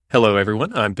Hello,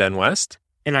 everyone. I'm Ben West.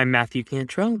 And I'm Matthew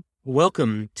Cantrell.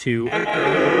 Welcome to...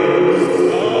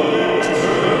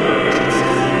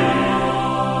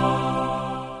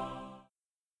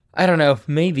 I don't know,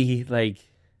 maybe, I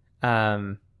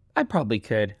probably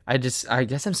could. I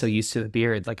guess I'm so used to the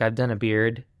beard. Like, I've done a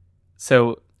beard.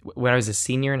 So, when I was a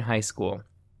senior in high school,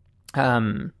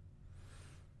 it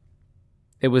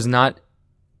was not...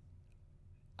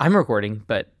 I'm recording,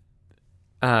 but,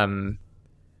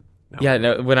 No. yeah,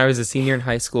 no, when I was a senior in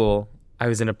high school, I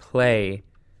was in a play,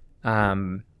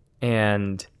 and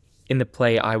in the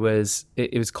play,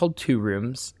 it was called Two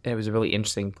Rooms, and it was a really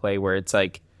interesting play where it's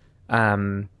like,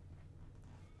 the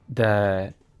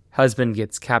husband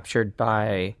gets captured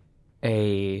by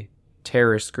a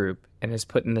terrorist group and is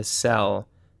put in this cell,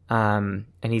 and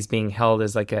he's being held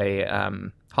as like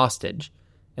a hostage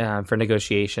for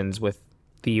negotiations with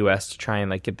the U.S. to try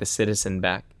and like get the citizen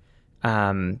back.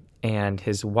 And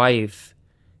his wife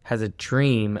has a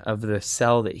dream of the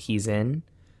cell that he's in,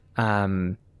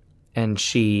 and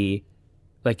she,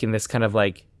 like in this kind of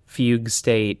like fugue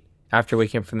state after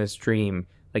waking up from this dream,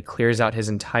 like clears out his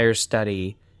entire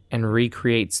study and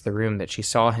recreates the room that she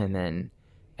saw him in,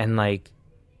 and like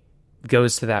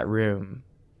goes to that room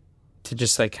to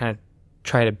just like kind of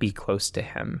try to be close to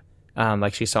him,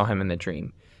 like she saw him in the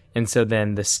dream. And so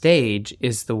then the stage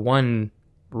is the one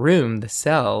room, the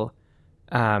cell,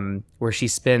 where she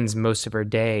spends most of her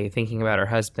day thinking about her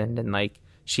husband, and like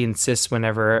she insists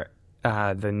whenever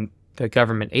the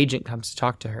government agent comes to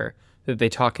talk to her that they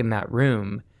talk in that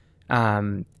room,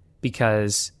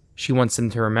 because she wants them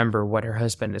to remember what her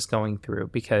husband is going through,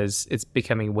 because it's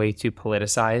becoming way too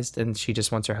politicized and she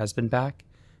just wants her husband back.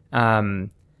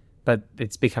 But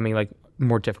it's becoming like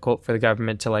more difficult for the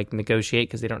government to like negotiate,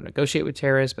 because they don't negotiate with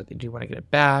terrorists, but they do want to get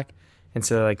it back. And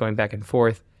so they're like going back and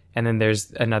forth. And then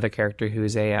there's another character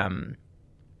who's a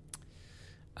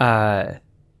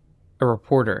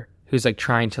reporter who's like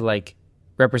trying to like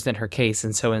represent her case,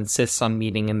 and so insists on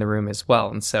meeting in the room as well.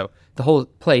 And so the whole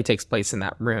play takes place in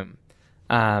that room.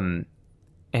 And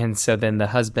so then the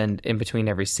husband in between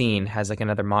every scene has like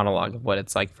another monologue of what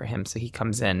it's like for him. So he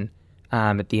comes in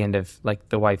at the end of like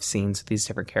the wife's scenes with these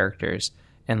different characters,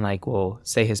 and like will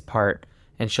say his part,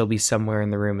 and she'll be somewhere in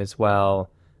the room as well.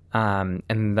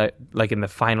 And like in the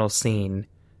final scene,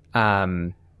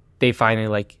 they finally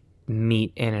like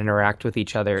meet and interact with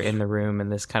each other in the room in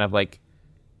this kind of like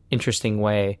interesting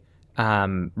way,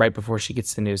 right before she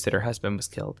gets the news that her husband was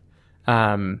killed.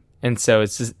 And so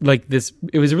it's just like this,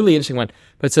 it was a really interesting one.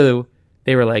 But so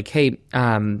they were like, hey,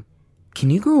 can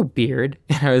you grow a beard?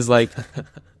 And I was like,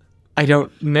 I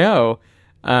don't know.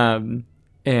 And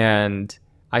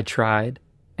I tried,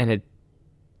 and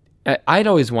I'd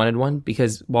always wanted one,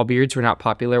 because while beards were not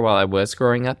popular while I was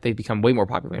growing up, they've become way more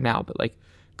popular now. But like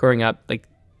growing up, like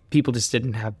people just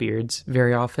didn't have beards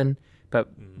very often. But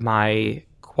my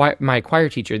choir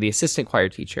teacher, the assistant choir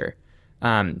teacher,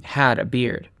 had a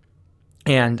beard.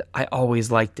 And I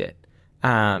always liked it.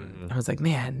 I was like,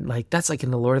 man, like that's like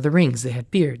in the Lord of the Rings, they had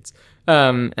beards.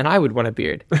 And I would want a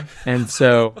beard. And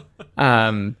so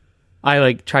I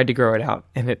like tried to grow it out,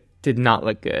 and it did not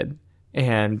look good.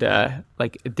 And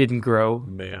like it didn't grow.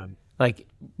 Man. Like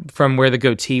from where the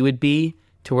goatee would be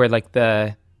to where like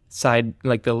the side,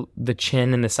 like the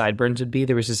chin and the sideburns would be,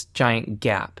 there was this giant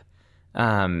gap.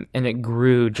 And it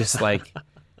grew just like,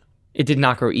 it did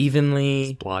not grow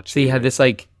evenly. Splotchy. So you had this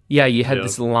like, yeah, you had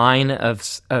this line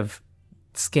of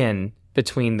skin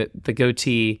between the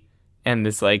goatee and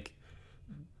this like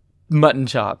mutton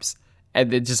chops,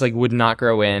 and it just like would not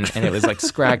grow in, and it was like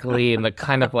scraggly and like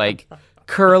kind of like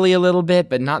curly a little bit,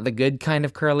 but not the good kind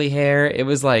of curly hair. It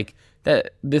was like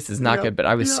that. This is not good, but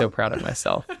I was so proud of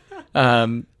myself.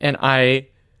 And I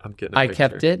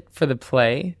kept it for the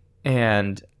play,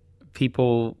 and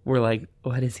people were like,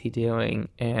 "What is he doing?"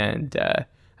 And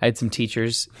I had some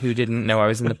teachers who didn't know I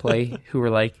was in the play who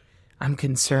were like, I'm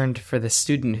concerned for the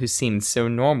student who seemed so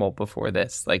normal before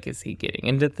this. Like, is he getting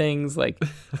into things? Like,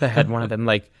 I had one of them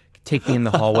like take me in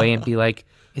the hallway and be like,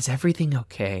 is everything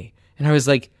okay? And I was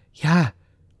like, yeah.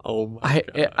 Oh my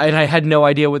God. I had no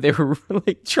idea what they were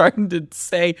like trying to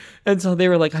say. And so they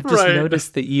were like, I've just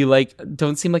noticed that you like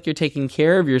don't seem like you're taking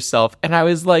care of yourself. And I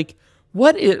was like,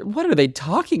 what are they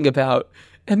talking about?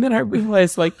 And then I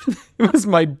realized, like, it was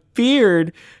my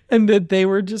beard, and that they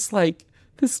were just like,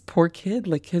 this poor kid,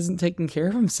 like, isn't taking care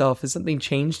of himself. Has something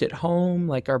changed at home?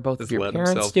 Like, are both of your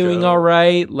parents doing all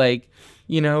right? Like,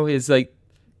 you know, is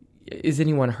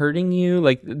anyone hurting you?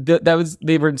 Like, that was,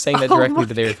 they weren't saying that directly,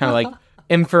 but they were kind of like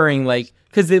inferring, like,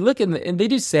 because they look and they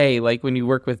do say, like, when you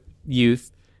work with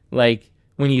youth, like,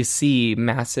 when you see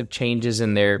massive changes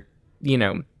in their, you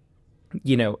know,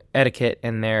 etiquette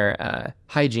and their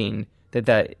hygiene,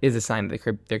 that is a sign that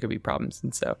there could be problems.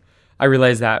 And so I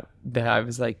realized that I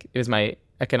was like, it was my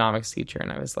economics teacher,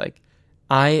 and I was like,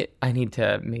 I need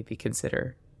to maybe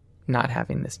consider not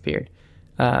having this beard.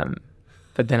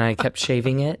 But then I kept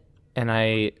shaving it, and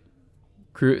I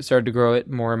started to grow it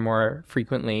more and more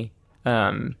frequently.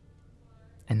 And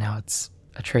now it's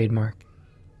a trademark.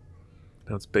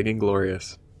 Now it's big and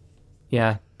glorious.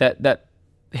 Yeah, that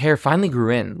hair finally grew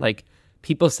in. Like,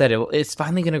 people said it's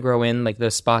finally going to grow in. Like,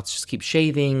 those spots, just keep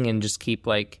shaving and just keep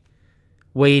like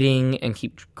waiting and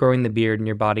keep growing the beard, and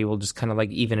your body will just kind of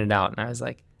like even it out. And I was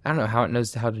like, I don't know how it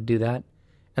knows how to do that.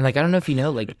 And like, I don't know if you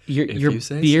know, like your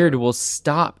beard will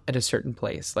stop at a certain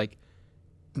place. Like,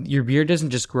 your beard doesn't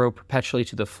just grow perpetually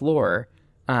to the floor.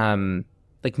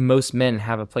 Like, most men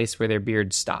have a place where their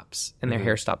beard stops and their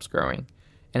hair stops growing.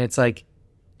 And it's like,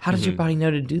 how does your body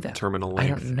know to do that? Terminal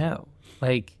length. I don't know.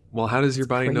 Like, well, how does your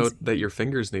body know crazy. that your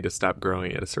fingers need to stop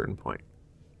growing at a certain point?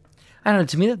 I don't know.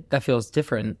 To me, that feels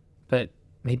different, but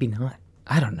maybe not.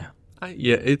 I don't know.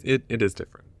 It is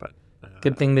different, but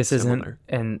good thing this similar.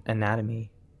 isn't an anatomy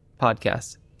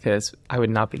podcast, because I would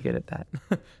not be good at that.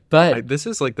 But This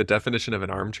is like the definition of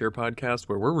an armchair podcast,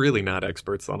 where we're really not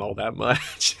experts on all that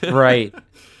much. right.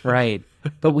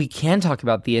 But we can talk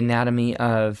about the anatomy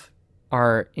of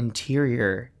our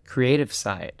interior creative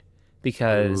side,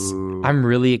 because Ooh. I'm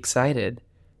really excited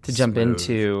to jump Smooth.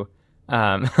 into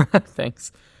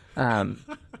thanks.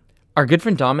 Our good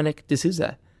friend Dominic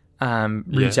D'Souza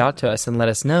reached out to us and let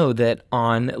us know that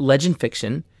on Legend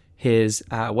Fiction, his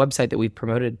website that we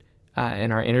promoted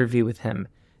in our interview with him,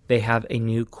 they have a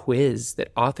new quiz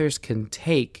that authors can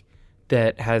take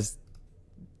that has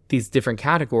these different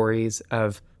categories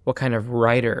of what kind of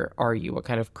writer are you, what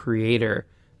kind of creator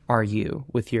are you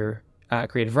with your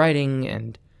creative writing,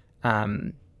 and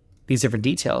these different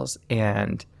details.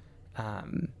 And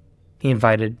he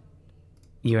invited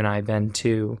you and I, Ben,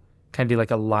 to kind of do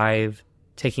like a live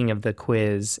taking of the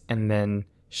quiz and then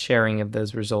sharing of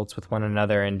those results with one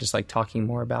another, and just like talking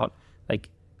more about like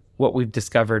what we've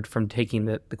discovered from taking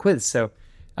the quiz. So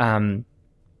I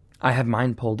have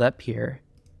mine pulled up here.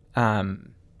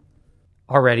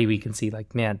 Already we can see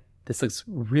like, man, this looks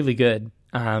really good.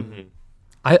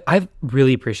 I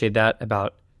really appreciate that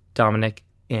about Dominic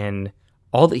in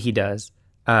all that he does,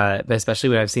 but especially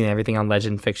when I've seen everything on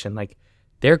Legend Fiction, like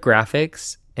their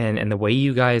graphics and the way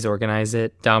you guys organize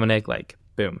it, Dominic, like,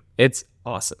 boom, it's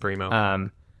awesome.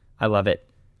 Primo. I love it,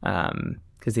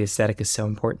 because the aesthetic is so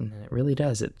important, and it really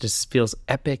does. It just feels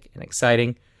epic and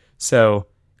exciting. So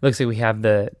it looks like we have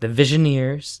the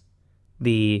Visioneers,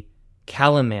 the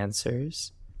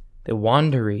Calamancers, the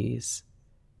Wanderies,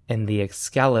 and the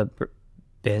Excalibur...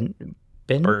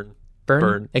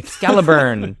 Burn.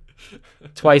 Excaliburn.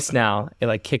 Twice now. It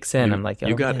like kicks in. I'm like,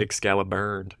 you got man.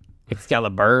 Excaliburned.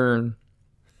 Excaliburn.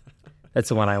 That's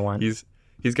the one I want.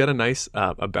 He's got a nice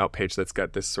about page that's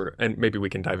got this sort of, and maybe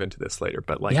we can dive into this later,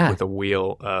 but like with a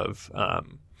wheel of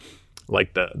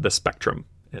like the spectrum,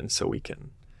 and so we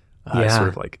can sort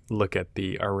of like look at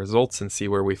our results and see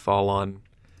where we fall on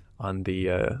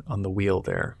the wheel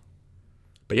there.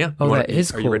 But yeah, that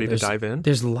is are cool. you ready to dive in?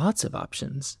 There's lots of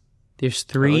options. There's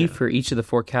 3 for each of the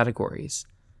 4 categories: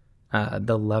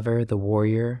 the lover, the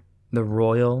warrior, the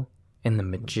royal, and the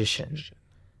magician.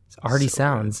 It already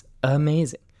sounds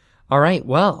amazing. All right,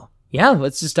 well, yeah,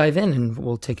 let's just dive in, and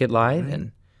we'll take it live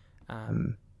and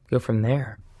go from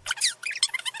there.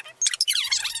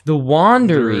 The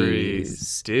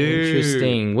Wanderies. Dude.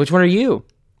 Interesting. Which one are you?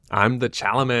 I'm the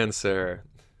Chalamancer.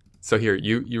 So here,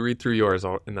 you read through yours,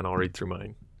 and then I'll read through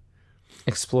mine.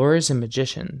 Explorers and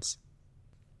magicians.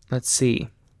 Let's see.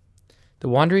 The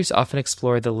Wanderies often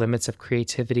explore the limits of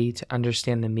creativity to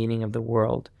understand the meaning of the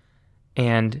world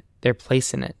and their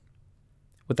place in it.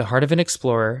 With the heart of an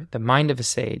explorer, the mind of a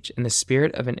sage, and the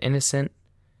spirit of an innocent,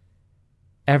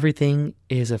 everything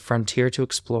is a frontier to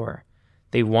explore.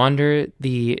 They wander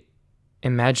the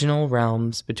imaginal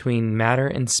realms between matter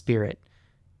and spirit,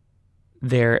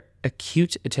 their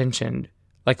acute attention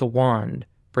like a wand,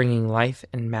 bringing life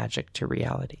and magic to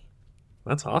reality.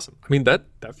 That's awesome. I mean, that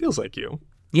feels like you.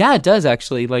 Yeah, it does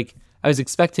actually. Like, I was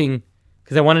expecting,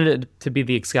 because I wanted it to be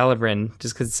the Excaliburn,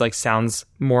 just because it's like sounds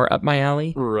more up my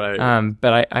alley. Right.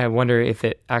 But I wonder if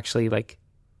it actually like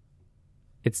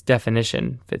its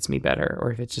definition fits me better,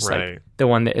 or if it's just like the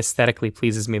one that aesthetically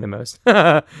pleases me the most.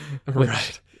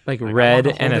 Which, like red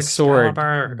and a sword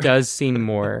does seem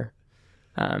more.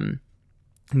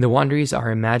 The Wanderies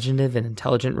are imaginative and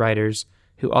intelligent writers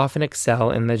who often excel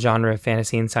in the genre of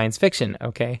fantasy and science fiction.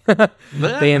 Okay.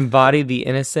 They embody the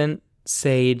innocent,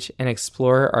 sage, and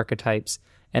explorer archetypes,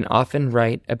 and often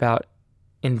write about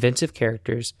inventive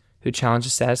characters who challenge the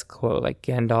status quo like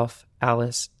Gandalf,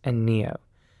 Alice, and Neo.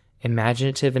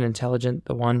 Imaginative and intelligent,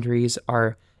 the Wanderers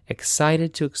are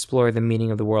excited to explore the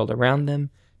meaning of the world around them,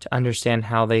 to understand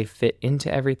how they fit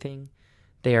into everything.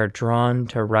 They are drawn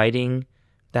to writing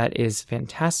that is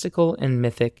fantastical and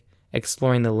mythic,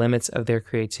 exploring the limits of their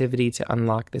creativity to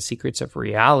unlock the secrets of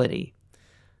reality.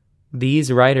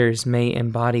 These writers may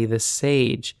embody the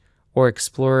sage or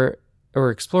explorer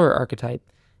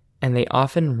archetype, and they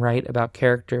often write about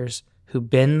characters who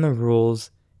bend the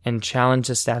rules and challenge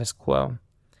the status quo.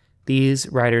 These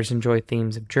writers enjoy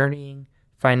themes of journeying,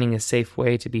 finding a safe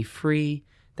way to be free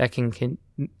that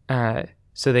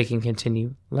so they can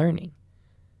continue learning.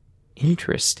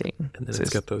 Interesting. And then it's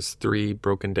got those 3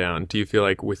 broken down. Do you feel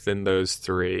like within those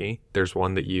 3, there's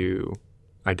one that you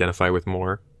identify with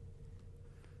more?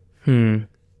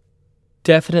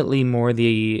 Definitely more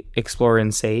the explorer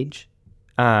and sage.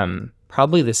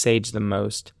 Probably the sage the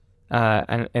most,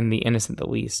 and the innocent the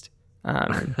least.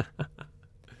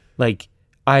 Like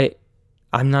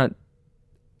I'm not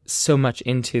so much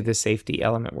into the safety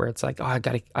element where it's like, oh, I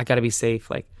gotta be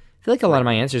safe. Like I feel like a lot of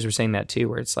my answers were saying that too,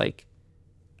 where it's like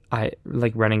I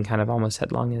like running kind of almost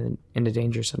headlong into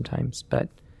danger sometimes. But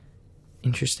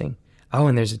interesting. Oh,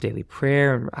 and there's a daily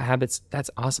prayer and habits. That's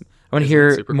awesome. I want to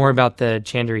hear more about the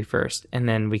Chandri first, and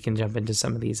then we can jump into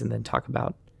some of these and then talk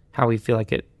about how we feel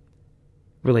like it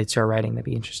relates to our writing. That'd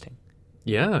be interesting.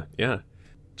 Yeah.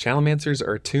 Chalomancers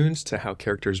are attuned to how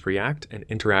characters react and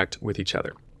interact with each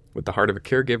other. With the heart of a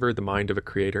caregiver, the mind of a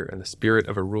creator, and the spirit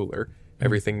of a ruler,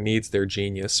 everything needs their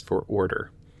genius for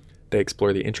order. They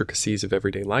explore the intricacies of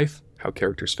everyday life, how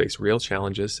characters face real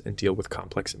challenges and deal with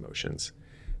complex emotions.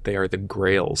 They are the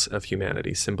grails of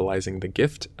humanity, symbolizing the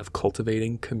gift of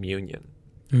cultivating communion.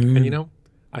 And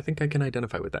I think I can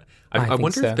identify with that. I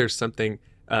wonder if there's something,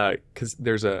 because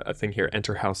there's a thing here,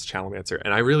 Enter House Chalomancer,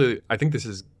 and I think this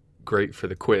is great for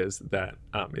the quiz that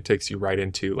it takes you right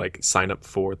into like sign up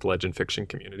for the Legend Fiction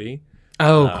community.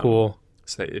 Cool.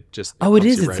 So it just it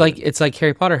is. It's like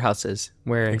Harry Potter houses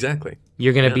where exactly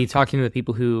you're going to be talking to the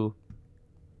people who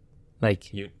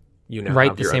like you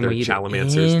write the same way you do.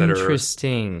 Chalomancers that are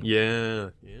interesting. Yeah.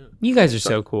 You guys are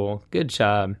so cool. Good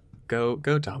job. Go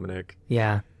Dominic.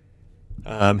 Yeah.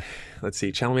 Let's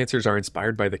see. Chalomancers are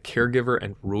inspired by the caregiver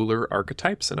and ruler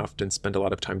archetypes and often spend a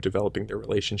lot of time developing their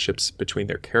relationships between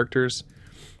their characters.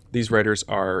 These writers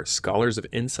are scholars of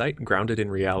insight grounded in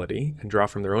reality and draw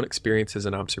from their own experiences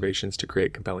and observations to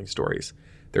create compelling stories.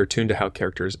 They're attuned to how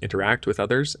characters interact with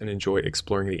others and enjoy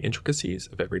exploring the intricacies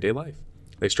of everyday life.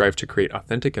 They strive to create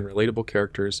authentic and relatable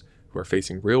characters who are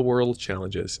facing real-world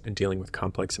challenges and dealing with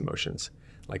complex emotions,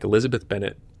 like Elizabeth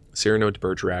Bennet, Cyrano de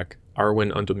Bergerac,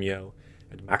 Arwen Undumiel,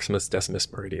 and Maximus Decimus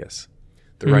Meridius.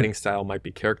 Their writing style might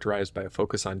be characterized by a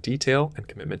focus on detail and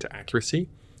commitment to accuracy.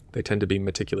 They tend to be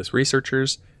meticulous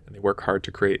researchers, and they work hard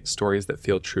to create stories that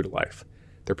feel true to life.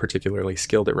 They're particularly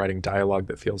skilled at writing dialogue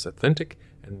that feels authentic,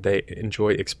 and they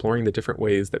enjoy exploring the different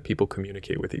ways that people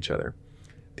communicate with each other.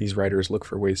 These writers look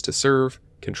for ways to serve,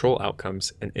 control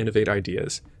outcomes, and innovate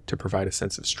ideas to provide a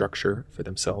sense of structure for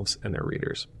themselves and their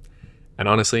readers. And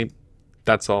honestly,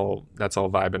 that's all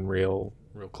vibing real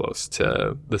close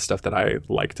to the stuff that I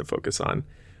like to focus on.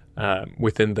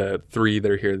 Within the 3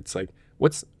 that are here, it's like,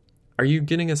 are you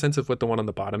getting a sense of what the one on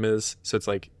the bottom is? So it's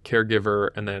like caregiver,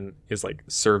 and then is like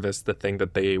service the thing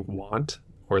that they want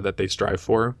or that they strive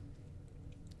for?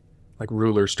 Like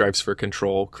ruler strives for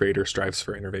control, creator strives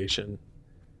for innovation,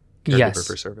 caregiver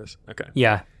for service. Okay.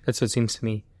 Yeah, that's what it seems to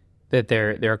me, that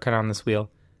they're kind of on this wheel.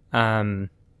 I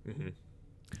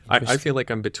feel like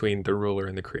I'm between the ruler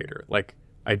and the creator. Like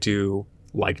I do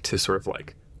like to sort of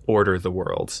like order the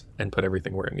world and put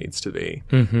everything where it needs to be.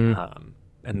 And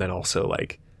then also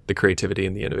like the creativity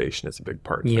and the innovation is a big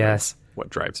part of what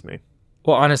drives me.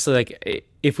 Well, honestly, like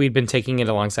if we'd been taking it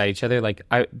alongside each other, like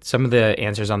some of the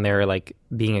answers on there are like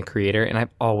being a creator, and I've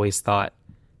always thought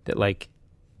that like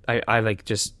I like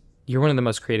just, you're one of the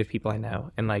most creative people I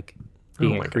know, and like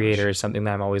being a creator is something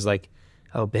that I'm always like,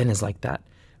 oh, Ben is like that.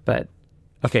 But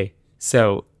okay,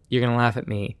 so you're gonna laugh at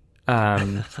me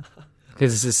because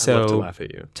this is so love to laugh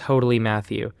at you. Totally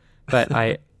Matthew. But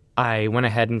I went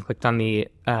ahead and clicked on the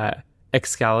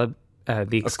Excalibur,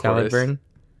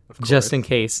 just in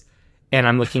case. And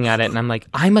I'm looking at it and I'm like,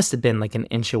 I must have been like an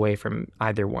inch away from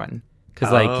either one. Cause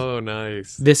like, oh,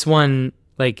 nice. This one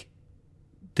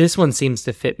seems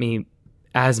to fit me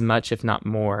as much, if not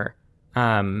more,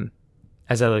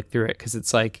 as I look through it. Cause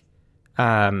it's like,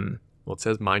 well, it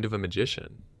says mind of a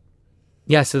magician.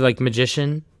 Yeah. So like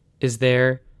magician is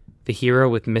there. The hero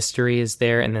with mystery is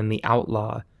there. And then the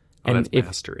outlaw. And that's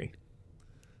mastery.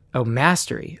 Oh,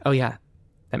 mastery. Oh yeah.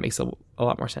 That makes a a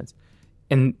lot more sense.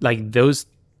 And like those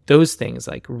things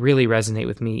like really resonate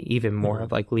with me even more,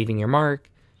 of like leaving your mark,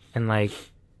 and like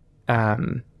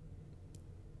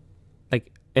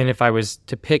and if I was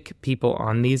to pick people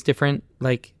on these different,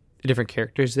 like the different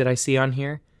characters that I see on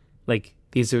here, like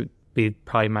these would be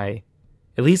probably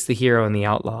at least the hero and the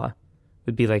outlaw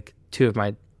would be like two of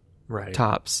my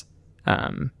tops.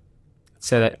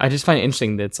 So that I just find it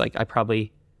interesting that it's like I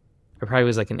probably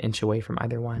was like an inch away from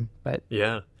either one, but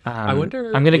yeah. I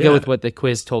wonder. I'm gonna go with what the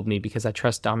quiz told me, because I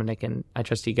trust Dominic and I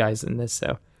trust you guys in this.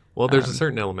 So, well, there's a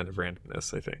certain element of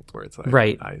randomness, I think, where it's like,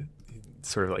 I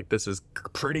sort of like, this is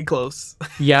pretty close.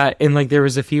 Yeah, and like there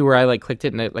was a few where I like clicked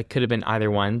it and it like could have been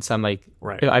either one. So I'm like,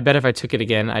 I bet if I took it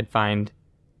again, I'd find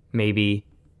maybe,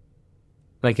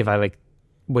 like if I like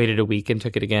waited a week and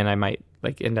took it again, I might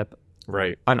like end up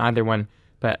on either one.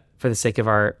 But for the sake of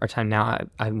our time now,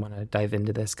 I want to dive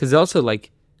into this, because also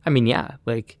like, I mean, yeah,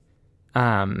 like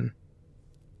the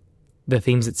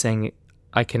themes it's saying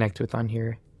I connect with on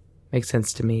here make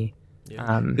sense to me.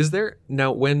 Yeah. Is there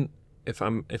now, if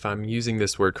I'm using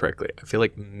this word correctly, I feel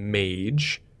like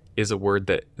mage is a word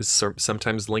that is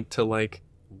sometimes linked to like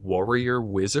warrior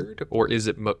wizard, or is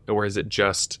it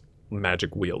just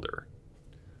magic wielder?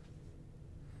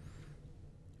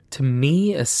 To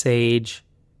me, a sage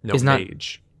is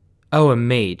mage. Oh, a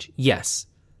mage. Yes.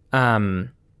 It's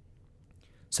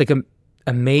like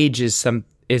a mage is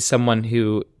someone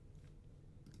who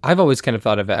I've always kind of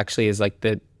thought of actually as like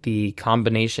the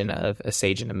combination of a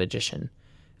sage and a magician.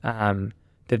 That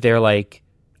they're like,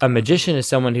 a magician is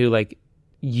someone who like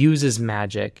uses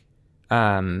magic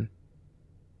as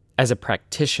a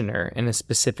practitioner in a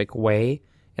specific way,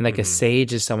 and like a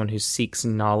sage is someone who seeks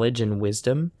knowledge and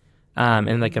wisdom,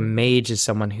 and like a mage is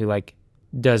someone who like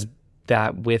does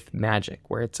that with magic,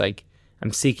 where it's like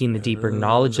I'm seeking the deeper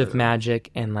knowledge of magic,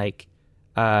 and like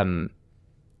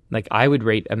I would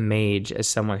rate a mage as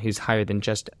someone who's higher than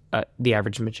just the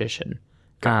average magician.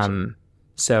 Gotcha.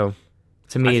 So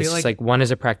to me, it's just like one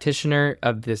is a practitioner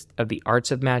of the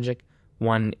arts of magic,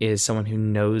 one is someone who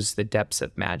knows the depths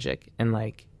of magic and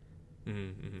like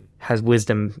has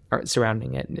wisdom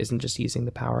surrounding it and isn't just using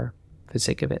the power for the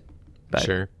sake of it. But,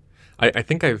 sure. I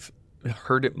think I've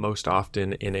heard it most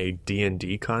often in a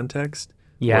D&D context,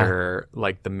 where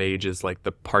like the mage is like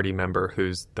the party member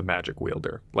who's the magic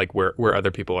wielder, like where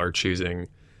other people are choosing,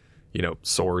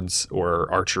 swords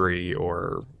or archery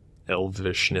or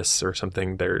elvishness or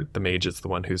something. The mage is the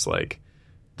one who's like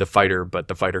the fighter, but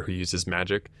the fighter who uses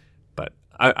magic. But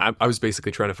I was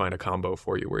basically trying to find a combo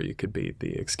for you where you could be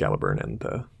the Excalibur and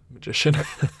the magician.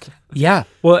 Yeah.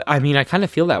 Well, I mean, I kind of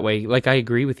feel that way. Like, I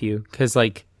agree with you, because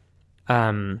like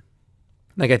I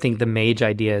think the mage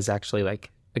idea is actually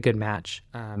like a good match.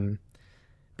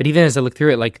 But even as I look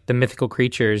through it, like the mythical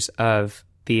creatures of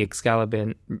the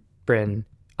Excalibur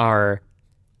are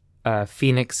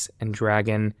phoenix and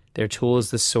dragon. Their tool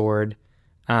is the sword.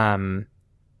 Oh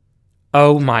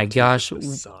my gosh.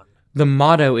 The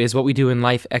motto is what we do in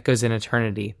life echoes in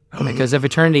eternity. Echoes of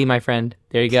eternity, my friend.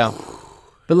 There you go.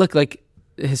 But look, like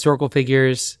historical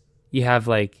figures, you have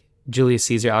like Julius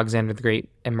Caesar, Alexander the Great,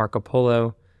 and Marco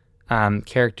Polo.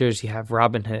 Characters, you have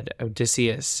Robin Hood,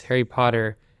 Odysseus, Harry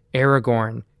Potter,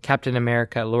 Aragorn, Captain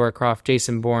America, Lara Croft,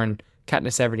 Jason Bourne,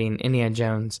 Katniss Everdeen, Indiana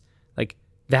Jones. Like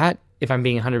that, if I'm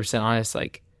being 100% honest,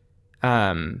 like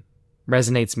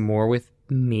resonates more with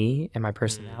me and my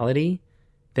personality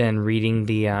than reading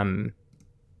the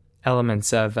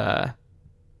elements of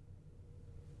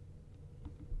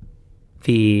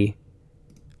the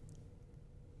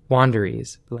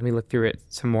Wanderies. But let me look through it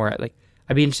some more. Like,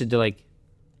 I'd be interested to like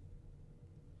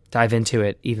dive into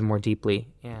it even more deeply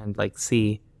and like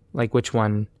see like which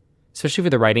one, especially for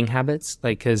the writing habits.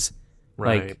 Like, because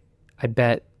like I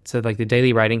bet so. Like the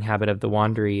daily writing habit of the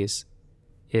Wanderies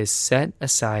is set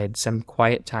aside some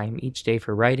quiet time each day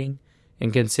for writing,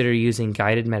 and consider using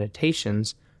guided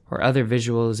meditations or other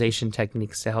visualization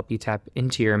techniques to help you tap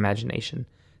into your imagination.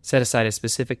 Set aside a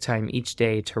specific time each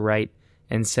day to write,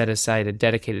 and set aside a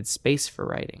dedicated space for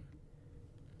writing.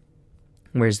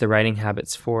 Whereas the writing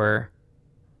habits for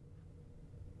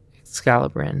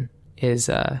Excalibur is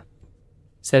set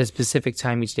a specific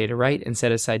time each day to write, and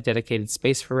set aside dedicated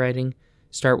space for writing.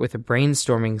 Start with a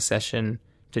brainstorming session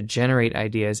to generate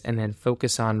ideas, and then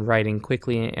focus on writing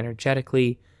quickly and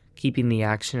energetically, keeping the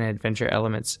action and adventure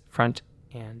elements front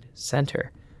and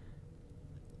center.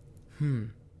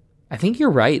 I think you're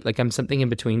right. Like, I'm something in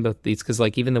between both these, because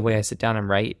like even the way I sit down and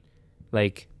write,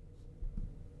 like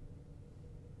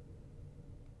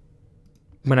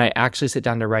when I actually sit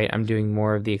down to write, I'm doing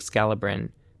more of the Excalibur.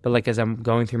 But like as I'm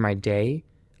going through my day,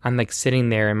 I'm like sitting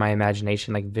there in my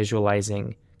imagination, like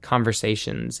visualizing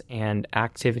conversations and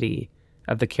activity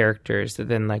of the characters that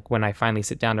then, like, when I finally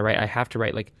sit down to write, I have to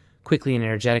write like quickly and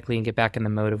energetically and get back in the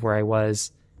mode of where I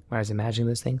was when I was imagining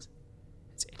those things.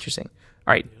 It's interesting.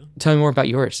 All right. Yeah. Tell me more about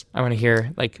yours. I want to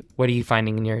hear, like, what are you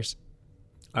finding in yours?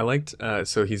 I liked,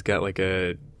 so he's got like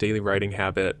a daily writing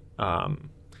habit. Let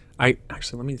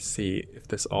me see if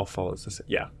this all follows this.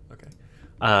 Yeah. Okay.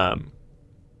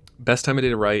 Best time of day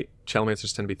to write.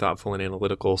 Challemancers tend to be thoughtful and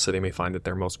analytical, so they may find that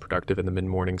they're most productive in the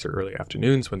mid-mornings or early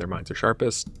afternoons when their minds are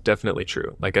sharpest. Definitely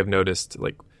true. Like, I've noticed,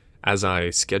 like, as I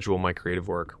schedule my creative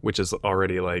work, which is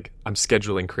already like, I'm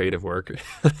scheduling creative work,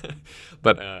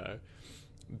 but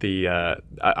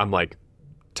I'm like,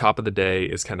 top of the day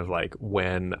is kind of like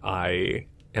when I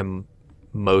am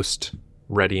most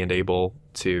ready and able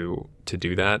to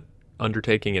do that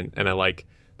undertaking, and I like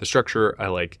the structure. I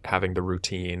like having the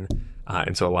routine,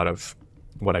 and so a lot of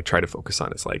what I try to focus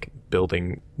on is like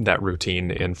building that routine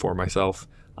in for myself.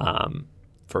 And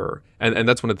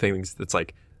that's one of the things that's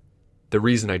like the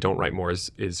reason I don't write more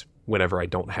is whenever I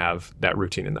don't have that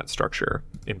routine and that structure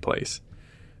in place.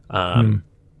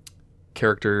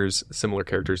 Characters, similar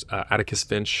characters: Atticus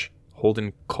Finch,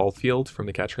 Holden Caulfield from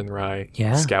The Catcher in the Rye,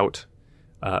 Scout,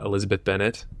 Elizabeth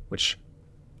Bennet, which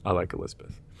I like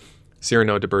Elizabeth,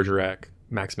 Cyrano de Bergerac,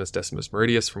 Maximus Decimus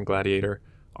Meridius from Gladiator,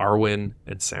 Arwen,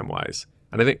 and Samwise.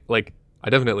 And I think, like, I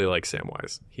definitely like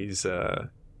Samwise.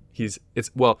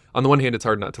 Well, on the one hand, it's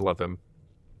hard not to love him,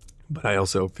 but I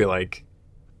also feel like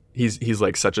he's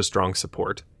like such a strong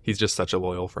support. He's just such a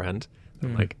loyal friend.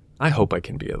 Like, I hope I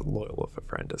can be as loyal of a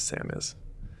friend as Sam is.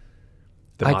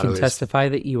 I can testify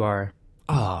that you are.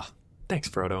 Thanks,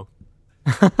 Frodo.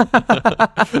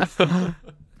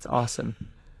 It's awesome.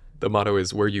 The motto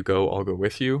is, where you go, I'll go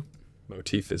with you.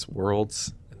 Motif is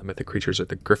worlds. And the mythic creatures are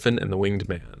the griffin and the winged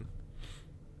man.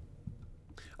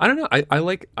 I don't know.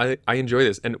 I enjoy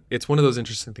this. And it's one of those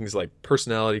interesting things like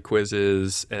personality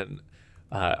quizzes. And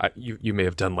you may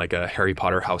have done like a Harry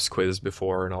Potter house quiz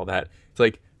before and all that. It's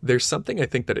like, there's something I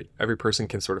think that every person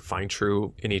can sort of find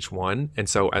true in each one. And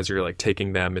so as you're like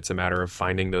taking them, it's a matter of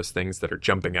finding those things that are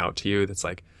jumping out to you. That's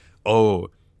like, oh,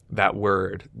 that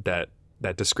word, that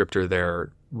descriptor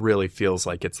there really feels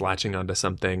like it's latching onto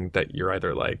something that you're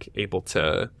either like able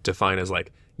to define as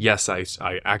like, yes, I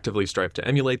actively strive to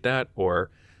emulate that, or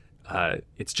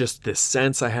it's just this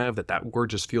sense I have that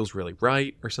word just feels really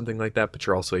right or something like that. But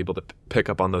you're also able to pick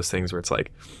up on those things where it's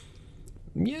like,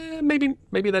 yeah, maybe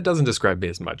that doesn't describe me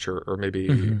as much, or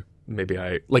maybe maybe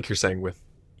I, like you're saying with,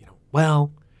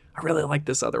 well, I really like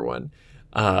this other one,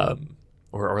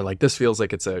 or like this feels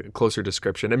like it's a closer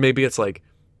description, and maybe it's like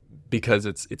because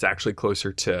it's actually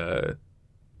closer to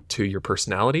your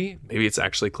personality. Maybe it's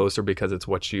actually closer because it's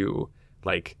what you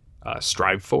like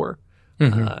strive for,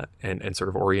 and sort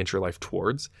of orient your life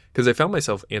towards. Because I found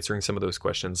myself answering some of those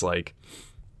questions like,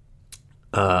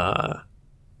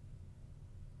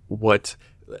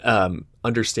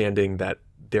 understanding that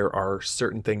there are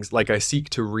certain things, like I seek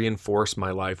to reinforce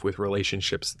my life with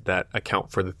relationships that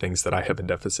account for the things that I have a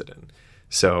deficit in.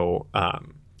 So,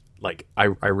 like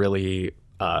I really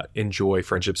enjoy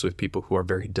friendships with people who are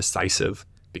very decisive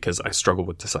because I struggle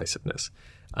with decisiveness.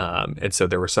 And so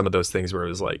there were some of those things where it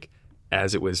was like,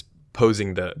 as it was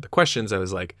posing the questions, I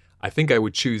was like, I think I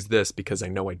would choose this because I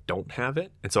know I don't have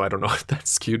it. And so I don't know if that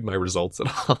skewed my results at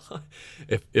all.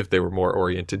 if they were more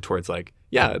oriented towards like,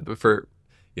 yeah, for,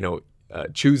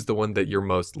 choose the one that you're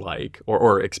most like,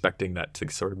 or expecting that to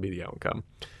sort of be the outcome.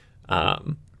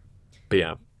 But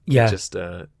yeah. Just,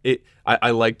 I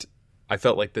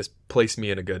felt like this placed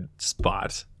me in a good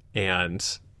spot,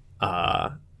 and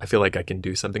I feel like I can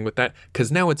do something with that.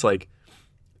 'Cause now it's like,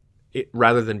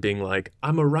 rather than being like,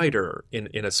 I'm a writer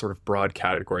in a sort of broad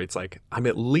category, it's like, I'm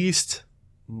at least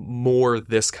more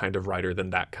this kind of writer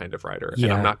than that kind of writer. Yeah.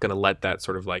 And I'm not going to let that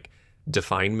sort of like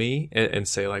define me and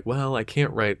say like, well, I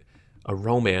can't write a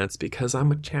romance because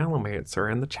I'm a Chalomancer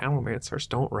and the Chalomancers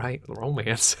don't write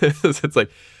romance. It's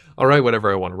like, I'll write whatever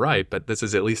I want to write, but this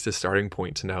is at least a starting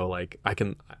point to know like I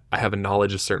have a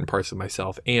knowledge of certain parts of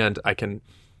myself, and I can,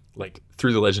 like,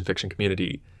 through the legend fiction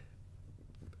community,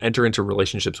 enter into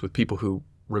relationships with people who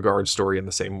regard story in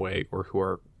the same way, or who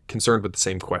are concerned with the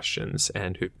same questions,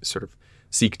 and who sort of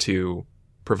seek to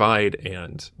provide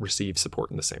and receive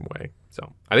support in the same way.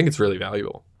 So I think it's really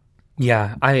valuable.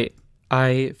 Yeah,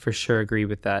 I for sure agree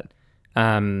with that.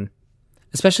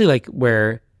 Especially like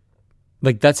where,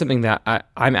 like, that's something that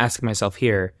I'm asking myself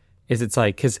here is, it's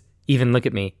like, 'cause even look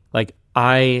at me, like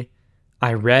I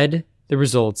read the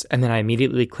results and then I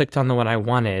immediately clicked on the one I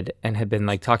wanted and had been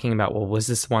like talking about, well, was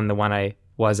this one the one I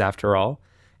was after all?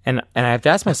 And I have to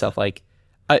ask myself, like,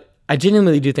 I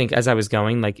genuinely do think as I was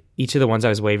going, like each of the ones I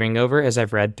was wavering over as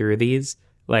I've read through these,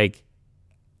 like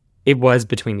it was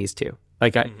between these two.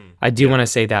 Like I do want to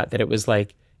say that it was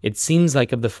like, it seems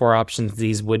like of the 4 options,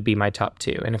 these would be my top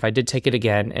 2. And if I did take it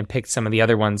again and picked some of the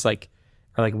other ones, like,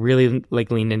 or like really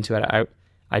like leaned into it,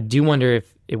 I do wonder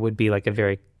if it would be like a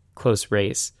very close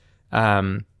race.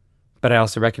 But I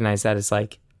also recognize that as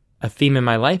like a theme in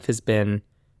my life has been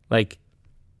like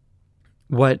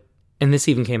what, and this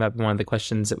even came up in one of the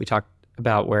questions that we talked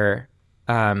about where,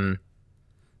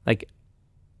 like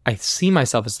I see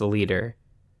myself as the leader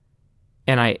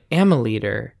and I am a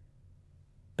leader,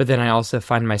 but then I also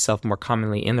find myself more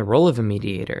commonly in the role of a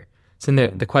mediator. So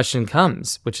then the question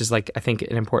comes, which is like, I think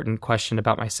an important question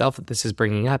about myself that this is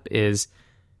bringing up is,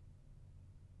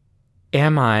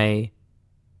 am I,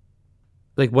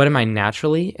 like, what am I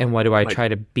naturally and what do I try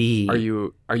to be? Are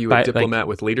you a diplomat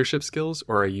with leadership skills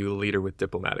or are you a leader with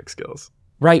diplomatic skills?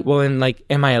 Right. Well, and like,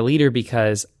 am I a leader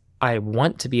because I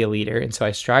want to be a leader and so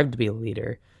I strive to be a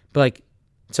leader? But like,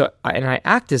 I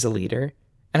act as a leader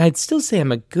and I'd still say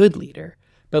I'm a good leader.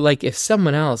 But like, if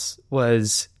someone else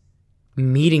was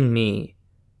meeting me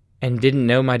and didn't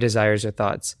know my desires or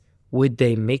thoughts, would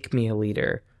they make me a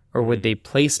leader or would they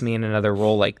place me in another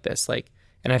role like this? Like,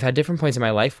 and I've had different points in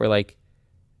my life where like,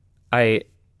 I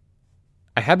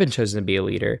have been chosen to be a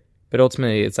leader, but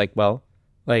ultimately it's like, well,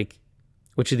 like,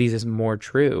 which of these is more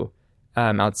true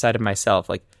outside of myself?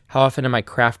 Like, how often am I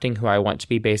crafting who I want to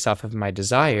be based off of my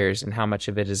desires and how much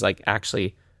of it is like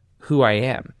actually who I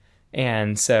am?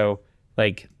 And so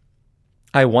like,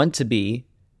 I want to be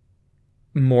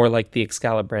more like the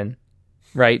Excalibrin,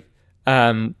 right?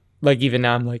 Like even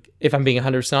now I'm like, if I'm being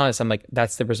 100% honest, I'm like,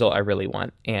 that's the result I really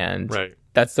want. And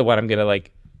that's the one I'm going to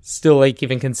like, still like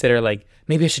even consider like,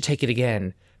 maybe I should take it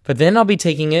again. But then I'll be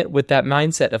taking it with that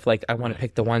mindset of like, I want to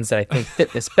pick the ones that I think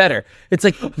fit this better. It's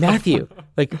like, Matthew,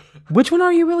 like, which one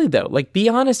are you really though? Like, be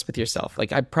honest with yourself.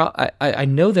 Like I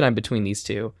know that I'm between these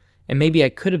two and maybe I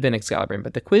could have been Excalibur,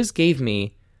 but the quiz gave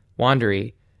me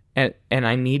Wandery and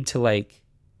I need to like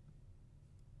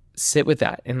sit with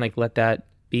that and like, let that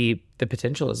be the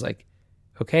potential is like,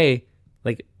 okay,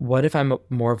 like what if I'm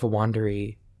more of a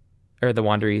Wandery or the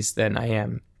Wanderies than I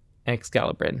am an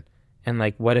Excalibur? And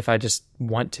like, what if I just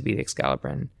want to be the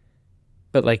Excalibur,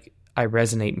 but like I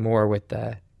resonate more with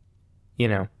the, you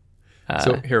know.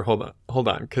 So here, hold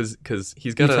on, because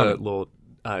he's got a little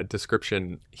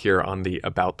description here on the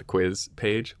about the quiz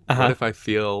page. What if I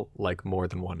feel like more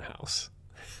than one house?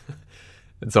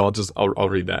 And so I'll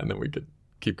read that and then we could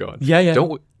keep going. Yeah.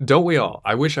 Don't we all?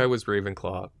 I wish I was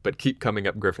Ravenclaw, but keep coming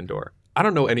up Gryffindor. I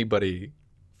don't know anybody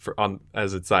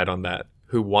as a side on that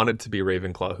who wanted to be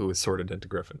Ravenclaw who was sorted into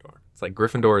Gryffindor. It's like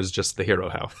Gryffindor is just the hero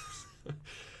house.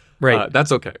 Right.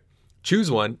 That's okay. Choose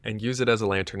one and use it as a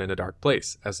lantern in a dark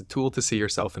place, as a tool to see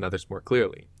yourself and others more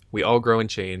clearly. We all grow and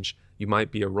change. You might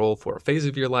be a role for a phase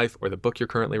of your life or the book you're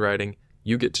currently writing.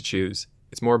 You get to choose.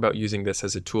 It's more about using this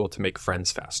as a tool to make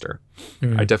friends faster.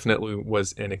 I definitely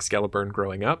was an Excalibur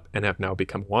growing up and have now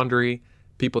become Wandery.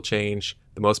 People change.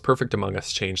 The most perfect among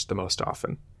us change the most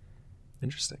often.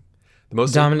 Interesting.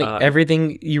 Dominic,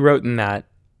 everything you wrote in that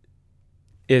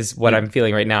is what I'm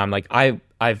feeling right now. I'm like,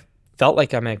 I've felt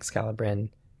like I'm an Excalibur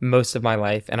most of my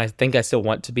life, and I think I still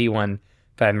want to be one,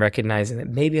 but I'm recognizing that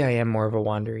maybe I am more of a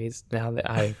Wanderies now that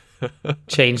I've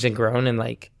changed and grown, and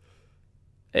like,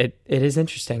 it is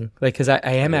interesting. Like, because I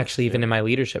am actually even in my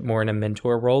leadership more in a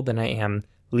mentor role than I am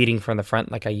leading from the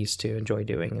front like I used to enjoy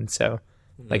doing. And so,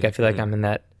 like, I feel like I'm in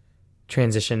that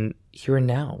transition here and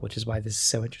now, which is why this is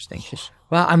so interesting.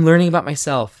 Well, I'm learning about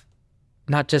myself,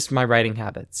 not just my writing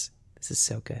habits. This is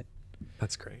so good.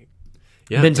 That's great.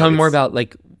 Yeah. Then tell me more about,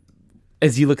 like,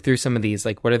 as you look through some of these,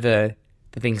 like, what are the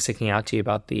things sticking out to you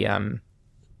about the,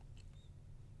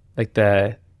 like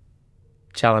the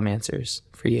Challamancers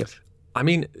for you? I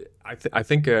mean, I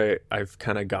think I've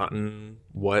kind of gotten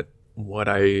what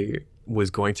I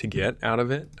was going to get out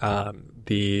of it.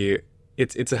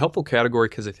 It's a helpful category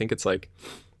because I think it's like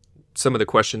some of the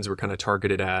questions were kind of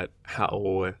targeted at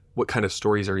what kind of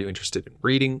stories are you interested in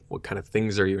reading? What kind of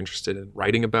things are you interested in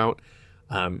writing about?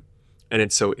 And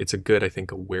it's a good, I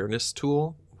think, awareness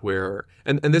tool where,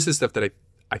 and this is stuff that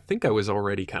I think I was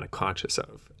already kind of conscious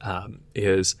of,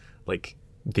 is like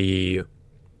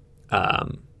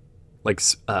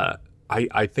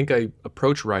I think I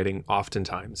approach writing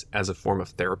oftentimes as a form of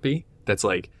therapy. That's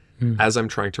like, as I'm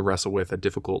trying to wrestle with a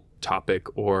difficult topic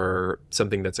or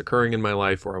something that's occurring in my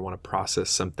life, or I want to process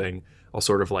something, I'll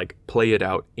sort of like play it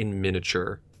out in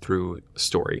miniature through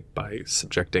story by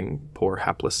subjecting poor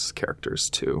hapless characters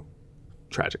to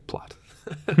tragic plot.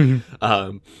 And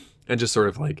just sort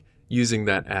of like using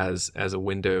that as a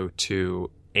window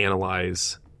to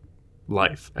analyze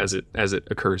life as it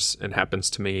occurs and happens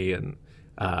to me, and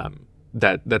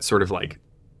that sort of like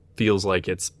feels like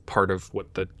it's part of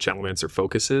what the Channelmancer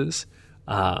focus is.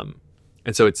 And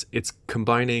so it's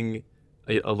combining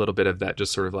a little bit of that,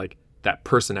 just sort of like that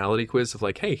personality quiz of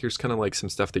like, hey, here's kind of like some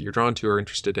stuff that you're drawn to or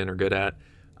interested in or good at,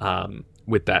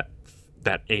 with that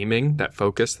aiming, that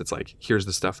focus that's like, here's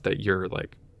the stuff that you're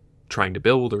like trying to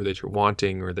build or that you're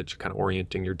wanting or that you're kind of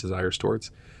orienting your desires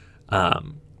towards. Yeah,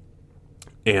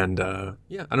 I don't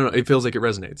know. It feels like it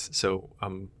resonates. So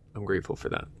I'm grateful for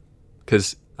that,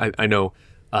 because I know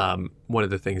one of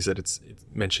the things that it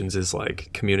mentions is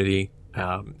like community,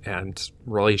 and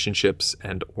relationships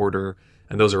and order,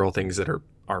 and those are all things that are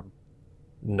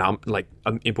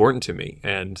important to me,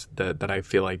 and that I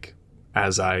feel like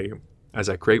as I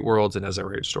create worlds and as I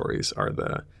write stories are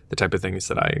the type of things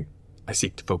that I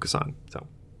seek to focus on. So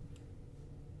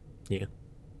yeah.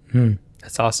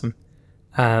 That's awesome.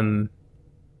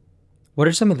 What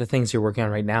are some of the things you're working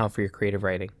on right now for your creative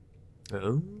writing?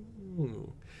 Oh,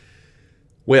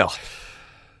 well,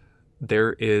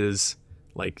 there is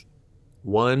like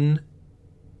one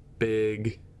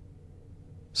big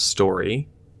story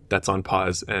that's on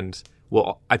pause, and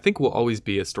I think will always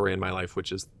be a story in my life,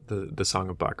 which is the Song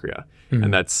of Bakria. Mm-hmm.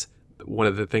 And that's one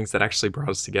of the things that actually brought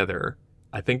us together.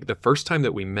 I think the first time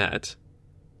that we met,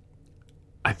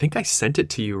 I think I sent it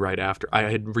to you right after. I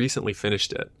had recently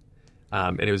finished it.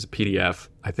 And it was a PDF,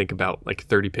 I think about like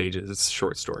 30 pages. It's a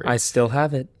short story. I still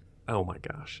have it. Oh my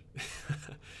gosh.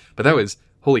 But that was,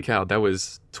 holy cow, that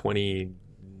was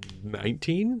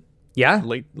 2019? Yeah.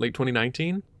 Late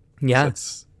 2019? Yeah. So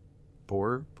that's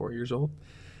 4 years old,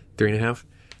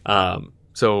 3.5.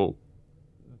 So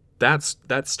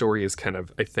that story is kind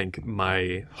of, I think,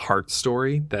 my heart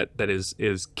story that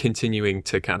is continuing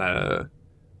to kind of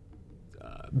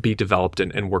be developed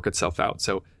and work itself out.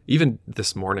 So even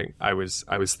this morning, I was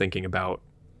thinking about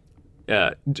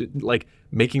like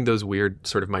making those weird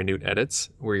sort of minute edits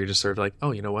where you're just sort of like,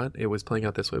 oh, you know what? It was playing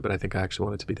out this way, but I think I actually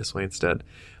want it to be this way instead.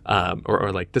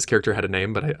 Or like this character had a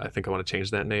name, but I think I want to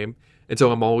change that name. And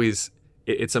so I'm always,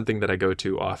 it's something that I go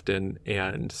to often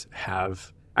and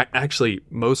have, actually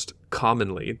most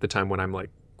commonly the time when I'm like,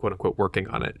 quote unquote, working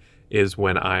on it is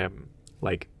when I am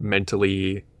like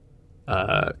mentally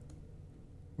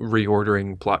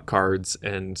reordering plot cards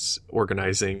and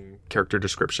organizing character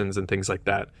descriptions and things like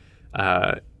that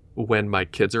when my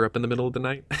kids are up in the middle of the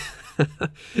night.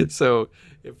 So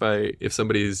if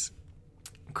somebody's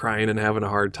crying and having a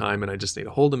hard time and I just need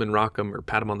to hold them and rock them or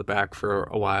pat them on the back for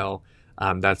a while,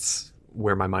 that's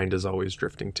where my mind is always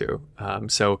drifting to.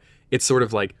 So it's sort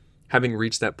of like having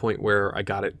reached that point where I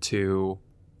got it to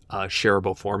a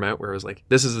shareable format where I was like,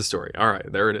 this is the story. All right,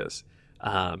 there it is.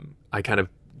 I kind of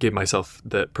gave myself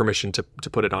the permission to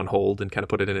put it on hold and kind of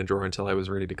put it in a drawer until I was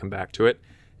ready to come back to it.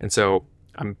 And so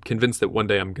I'm convinced that one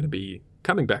day I'm going to be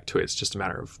coming back to it. It's just a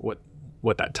matter of what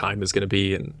that time is going to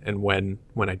be and when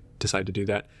I decide to do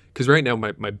that. Because right now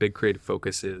my big creative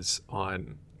focus is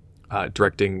on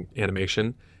directing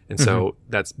animation. And so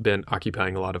that's been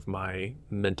occupying a lot of my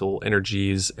mental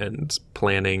energies and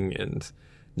planning and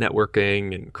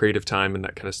networking and creative time and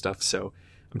that kind of stuff. So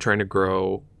I'm trying to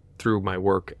grow through my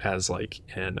work as like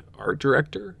an art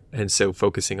director, and so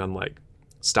focusing on like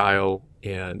style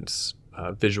and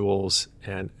visuals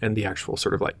and the actual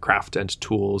sort of like craft and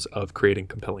tools of creating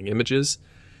compelling images,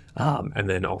 and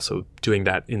then also doing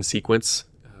that in sequence,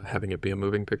 having it be a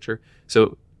moving picture.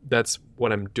 So that's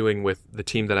what I'm doing with the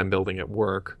team that I'm building at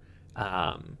work,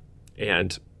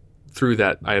 and through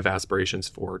that I have aspirations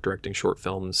for directing short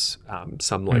films,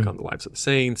 some like on the lives of the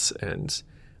saints and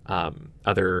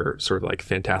other sort of like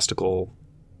fantastical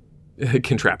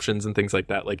contraptions and things like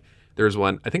that. Like there's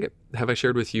one, I think, have I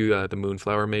shared with you the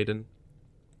Moonflower Maiden?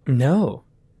 No.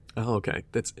 Oh, okay.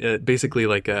 That's basically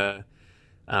like I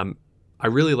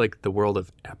really like the world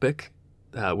of epic,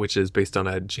 which is based on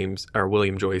a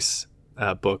William Joyce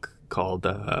book called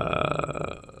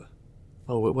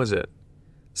what was it?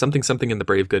 Something in the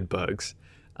Brave Good Bugs.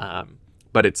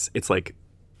 But it's like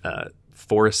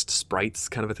forest sprites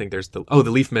kind of a thing. There's the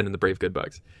Leaf Men and the Brave Good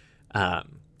Bugs.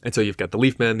 And so you've got the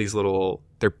Leaf Men, these little,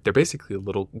 they're basically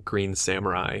little green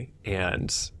samurai,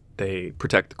 and they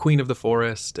protect the queen of the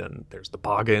forest. And there's the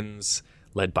Boggans,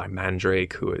 led by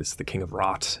Mandrake, who is the king of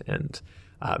rot, and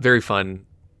very fun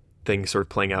thing sort of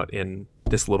playing out in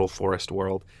this little forest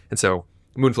world. And so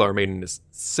Moonflower Maiden is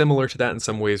similar to that in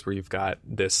some ways, where you've got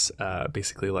this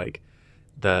basically like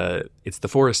it's the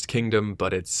forest kingdom,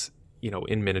 but it's,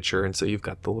 in miniature. And so you've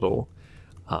got the little,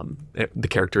 the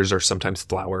characters are sometimes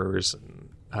flowers. And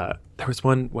there was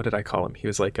one, what did I call him? He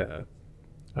was like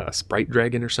sprite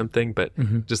dragon or something, but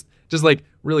just like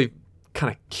really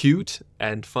kind of cute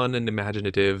and fun and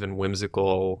imaginative and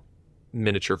whimsical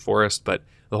miniature forest. But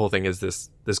the whole thing is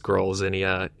this girl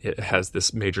Zinnia, it has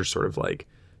this major sort of like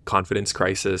confidence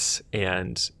crisis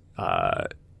and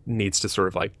needs to sort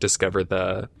of like discover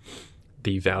the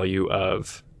value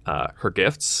of her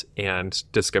gifts and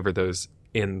discover those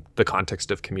in the context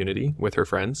of community with her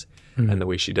friends. And the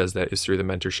way she does that is through the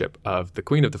mentorship of the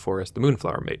queen of the forest, the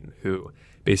Moonflower Maiden, who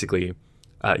basically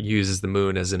uses the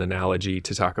moon as an analogy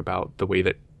to talk about the way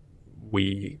that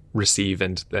we receive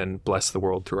and then bless the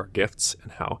world through our gifts,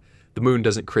 and how the moon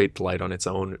doesn't create the light on its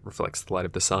own. It reflects the light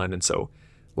of the sun. And so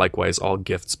likewise, all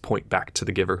gifts point back to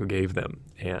the giver who gave them,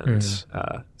 and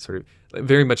sort of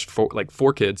very much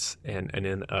for kids and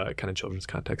in a kind of children's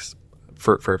context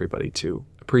for everybody to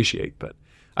appreciate. But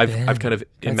I've kind of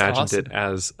imagined it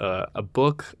as a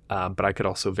book, but I could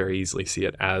also very easily see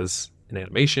it as an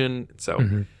animation.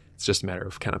 So it's just a matter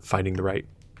of kind of finding the right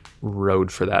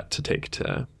road for that to take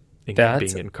to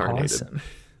being incarnated. Awesome.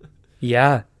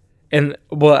 Yeah. And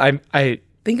well, I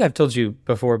think I've told you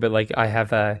before, but like I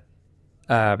have a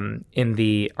in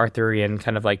the Arthurian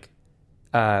kind of like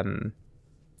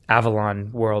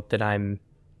Avalon world that I'm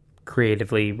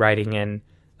creatively writing in.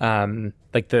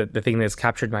 Like the thing that's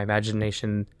captured my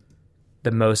imagination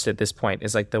the most at this point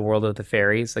is like the world of the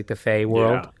fairies, like the Fae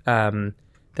world,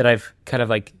 that I've kind of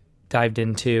like dived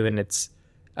into, and it's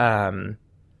and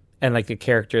like a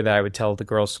character that I would tell the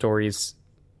girls stories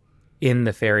in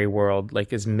the fairy world,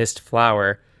 like is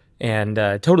Mistflower, and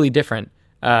totally different.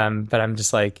 But I'm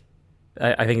just like,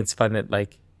 I think it's fun that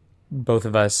like both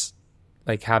of us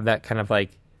like have that kind of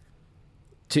like,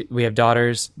 we have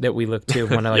daughters that we look to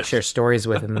and want to like share stories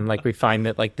with, and then like we find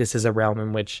that like this is a realm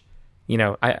in which, you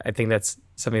know, I think that's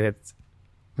something that's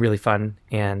really fun,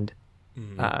 and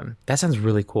that sounds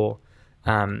really cool.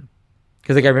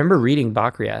 Because like I remember reading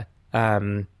Bacria,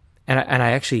 and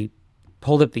I actually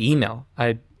pulled up the email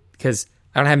because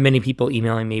I don't have many people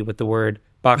emailing me with the word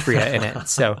Bacria in it,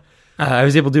 so I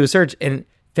was able to do a search. And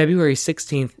February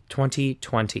 16th,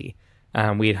 2020,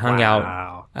 we had hung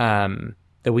out.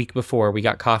 The week before, we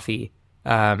got coffee.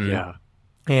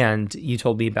 And you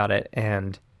told me about it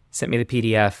and sent me the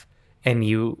PDF. And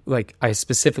you, like, I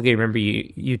specifically remember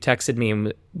you texted me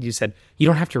and you said, you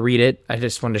don't have to read it. I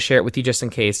just wanted to share it with you just in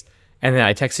case. And then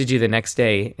I texted you the next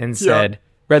day and said,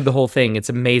 read the whole thing. It's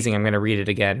amazing. I'm going to read it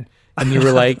again. And you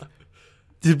were like,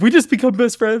 did we just become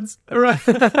best friends? Right.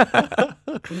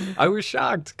 I was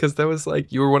shocked because that was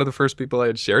like, you were one of the first people I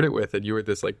had shared it with, and you were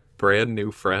this like brand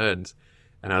new friend.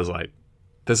 And I was like,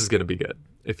 this is going to be good.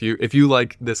 If you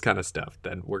like this kind of stuff,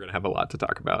 then we're going to have a lot to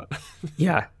talk about.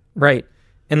 Yeah, right.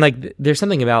 And like, there's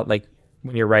something about like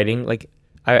when you're writing, like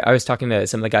I was talking to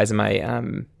some of the guys in my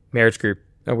marriage group.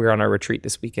 We were on our retreat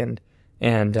this weekend,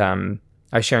 and I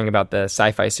was sharing about the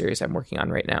sci-fi series I'm working on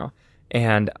right now.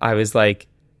 And I was like,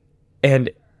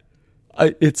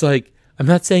 it's like, I'm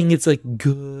not saying it's like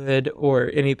good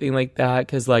or anything like that,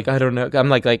 because like, I don't know. I'm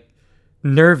like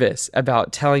nervous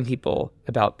about telling people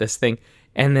about this thing.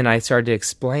 And then I started to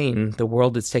explain the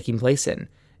world it's taking place in,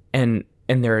 and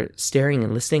they're staring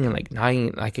and listening and like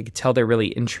nodding. I could tell they're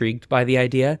really intrigued by the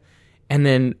idea. And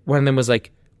then one of them was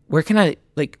like, where can I,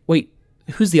 like, wait,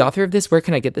 who's the author of this? Where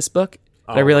can I get this book?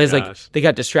 And I realized like they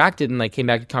got distracted and like came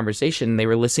back to conversation. And they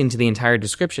were listening to the entire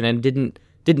description and didn't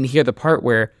hear the part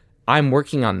where I'm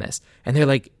working on this. And they're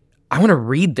like, I want to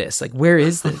read this. Like, where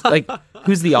is this? Like,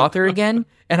 who's the author again?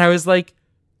 And I was like,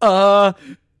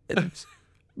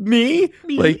 me?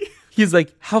 Like, he's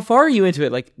like, how far are you into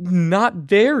it? Like, not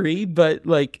very, but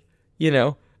like, you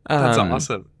know. That's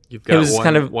awesome. You've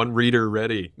got one reader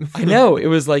ready. I know. It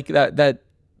was like that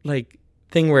like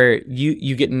thing where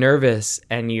you get nervous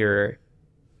and you're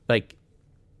like,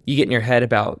 you get in your head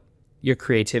about your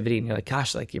creativity and you're like,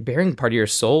 gosh, like you're bearing part of your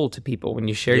soul to people when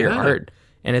you share your art.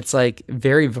 And it's like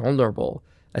very vulnerable,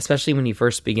 especially when you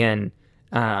first begin.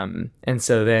 And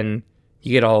so then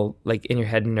you get all like in your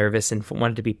head and nervous and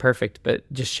want it to be perfect,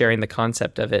 but just sharing the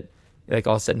concept of it, like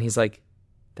all of a sudden he's like,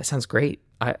 that sounds great.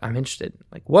 I'm interested.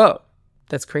 Like, whoa,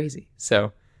 that's crazy.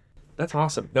 So that's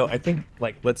awesome. No, I think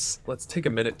like let's take a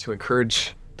minute to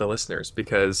encourage the listeners,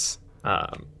 because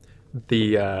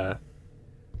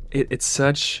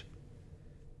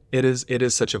it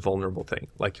is such a vulnerable thing,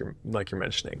 like you're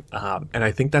mentioning, and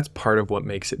I think that's part of what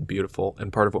makes it beautiful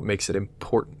and part of what makes it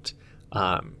important.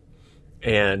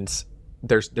 And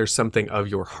there's something of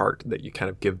your heart that you kind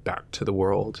of give back to the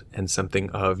world, and something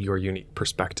of your unique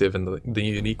perspective and the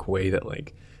unique way that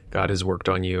like God has worked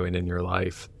on you and in your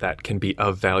life that can be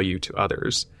of value to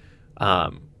others.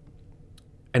 And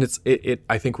it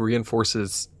I think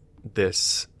reinforces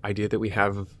this idea that we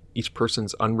have of each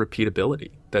person's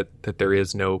unrepeatability, that there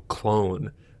is no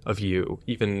clone of you.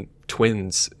 Even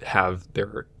twins have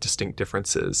their distinct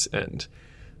differences, and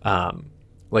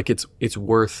like it's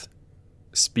worth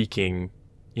speaking,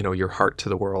 your heart to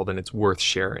the world, and it's worth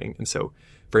sharing. And so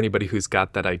for anybody who's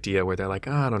got that idea where they're like,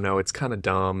 I don't know, it's kind of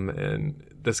dumb and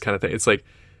this kind of thing, it's like,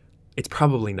 it's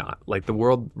probably not. Like, the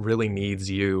world really needs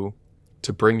you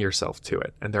to bring yourself to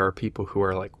it. And there are people who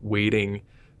are like waiting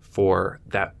for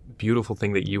that beautiful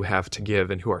thing that you have to give,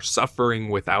 and who are suffering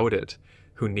without it,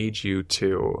 who need you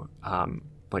to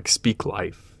like speak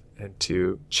life and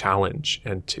to challenge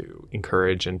and to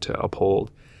encourage and to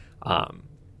uphold.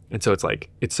 And so it's like,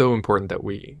 it's so important that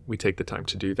we take the time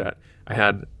to do that.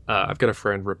 I've got a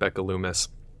friend, Rebecca Loomis,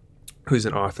 who's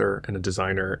an author and a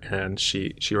designer, and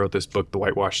she wrote this book, The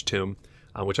Whitewashed Tomb,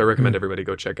 which I recommend everybody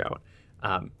go check out.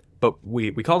 But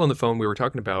we called on the phone. We were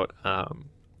talking about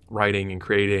writing and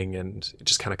creating, and it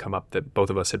just kind of come up that both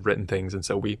of us had written things, and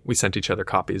so we sent each other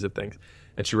copies of things.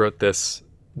 And she wrote this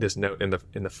note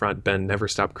in the front: Ben never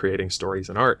stopped creating stories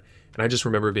and art. And I just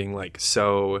remember being like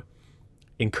so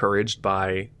encouraged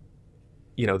by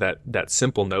that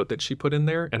simple note that she put in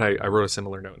there. And I wrote a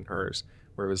similar note in hers,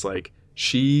 where it was like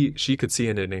she could see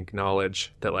and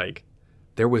acknowledge that like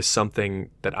there was something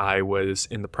that I was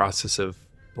in the process of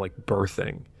like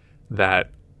birthing that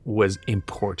was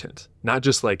important, not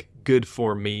just like good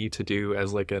for me to do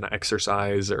as like an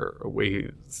exercise or a way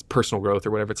personal growth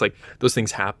or whatever. It's like those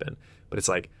things happen, but it's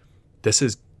like,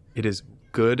 it is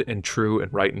good and true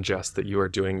and right and just that you are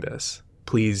doing this.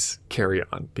 Please carry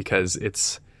on, because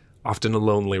it's often a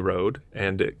lonely road,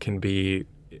 and it can be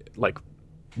like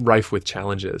rife with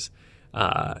challenges.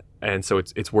 And so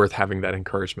it's worth having that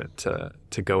encouragement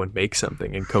to go and make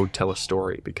something and go tell a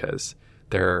story, because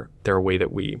they're a way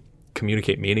that we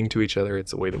communicate meaning to each other.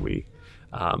 It's a way that we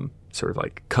sort of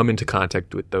like come into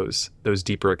contact with those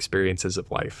deeper experiences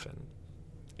of life. And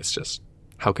it's just,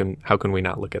 how can we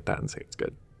not look at that and say it's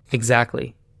good?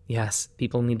 Exactly. Yes.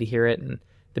 People need to hear it. And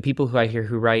the people who I hear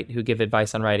who give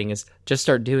advice on writing is just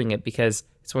start doing it, because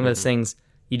it's one of those things,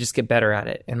 you just get better at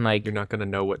it. And like, you're not going to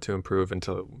know what to improve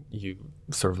until you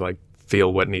sort of like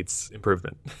feel what needs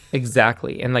improvement.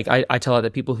 Exactly. And like, I tell other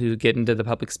people who get into the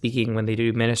public speaking when they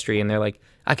do ministry, and they're like,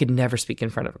 I could never speak in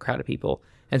front of a crowd of people.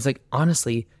 And it's like,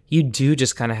 honestly, you do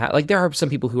just kind of have, like, there are some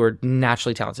people who are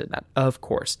naturally talented in that, of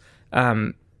course.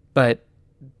 But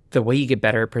the way you get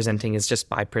better at presenting is just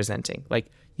by presenting. Like,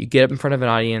 you get up in front of an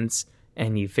audience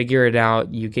and you figure it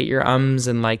out, you get your ums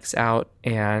and likes out,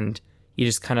 and you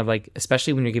just kind of like,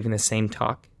 especially when you're giving the same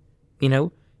talk,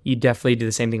 you definitely do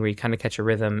the same thing where you kind of catch a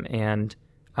rhythm. And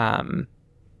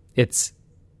it's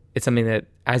something that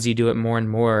as you do it more and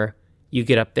more, you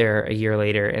get up there a year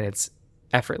later and it's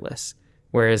effortless.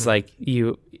 Whereas like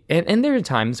and there are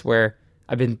times where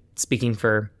I've been speaking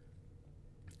for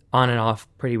on and off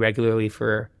pretty regularly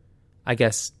for, I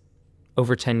guess,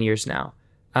 over 10 years now.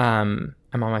 I'm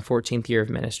on my 14th year of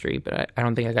ministry, but I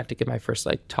don't think I got to give my first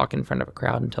like talk in front of a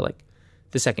crowd until like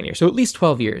the second year. So at least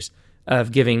 12 years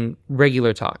of giving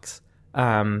regular talks.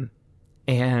 And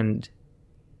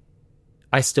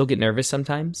I still get nervous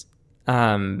sometimes.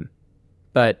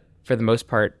 But for the most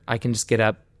part, I can just get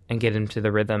up and get into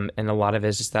the rhythm. And a lot of it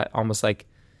is just that almost like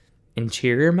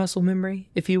interior muscle memory,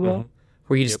 if you will,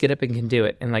 where you just get up and can do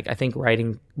it. And like, I think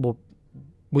writing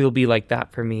will be like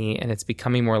that for me. And it's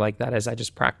becoming more like that as I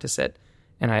just practice it.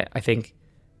 And I think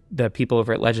the people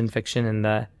over at Legend Fiction and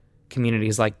the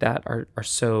communities like that are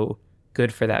so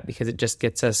good for that, because it just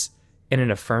gets us in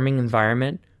an affirming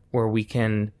environment where we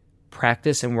can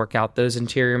practice and work out those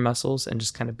interior muscles and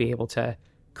just kind of be able to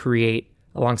create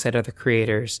alongside other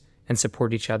creators and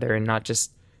support each other, and not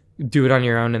just do it on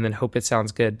your own and then hope it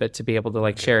sounds good, but to be able to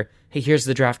like share, hey, here's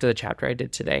the draft of the chapter I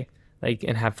did today, like,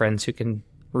 and have friends who can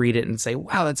read it and say,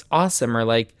 wow, that's awesome. Or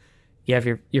like, you have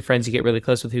your friends you get really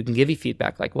close with who can give you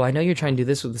feedback. Like, well, I know you're trying to do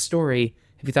this with the story.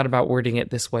 Have you thought about wording it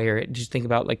this way? Or did you think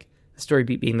about like the story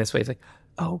beat being this way? It's like,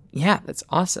 oh yeah, that's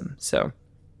awesome. So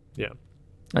yeah,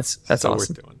 that's so awesome.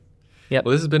 Worth doing. Yeah.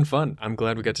 Well, this has been fun. I'm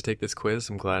glad we got to take this quiz.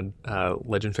 I'm glad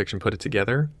Legend Fiction put it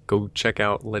together. Go check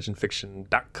out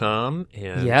legendfiction.com.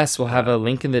 And yes, we'll have a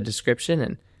link in the description,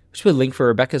 and we should put a link for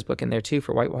Rebecca's book in there too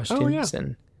for Whitewashed Tombs.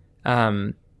 Yeah.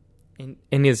 And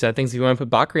any of those other things. If you want to put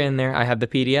Bakri in there, I have the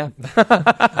PDF.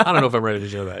 I don't know if I'm ready to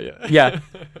show that yet.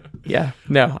 Yeah.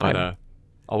 No. But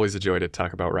always a joy to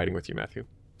talk about writing with you, Matthew.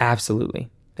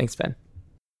 Absolutely. Thanks, Ben.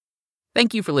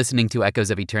 Thank you for listening to Echoes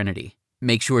of Eternity.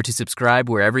 Make sure to subscribe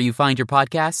wherever you find your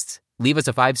podcasts, leave us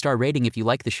a 5-star rating if you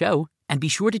like the show, and be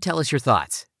sure to tell us your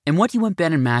thoughts and what you want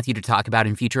Ben and Matthew to talk about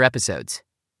in future episodes.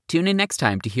 Tune in next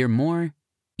time to hear more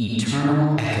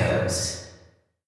Eternal Echoes.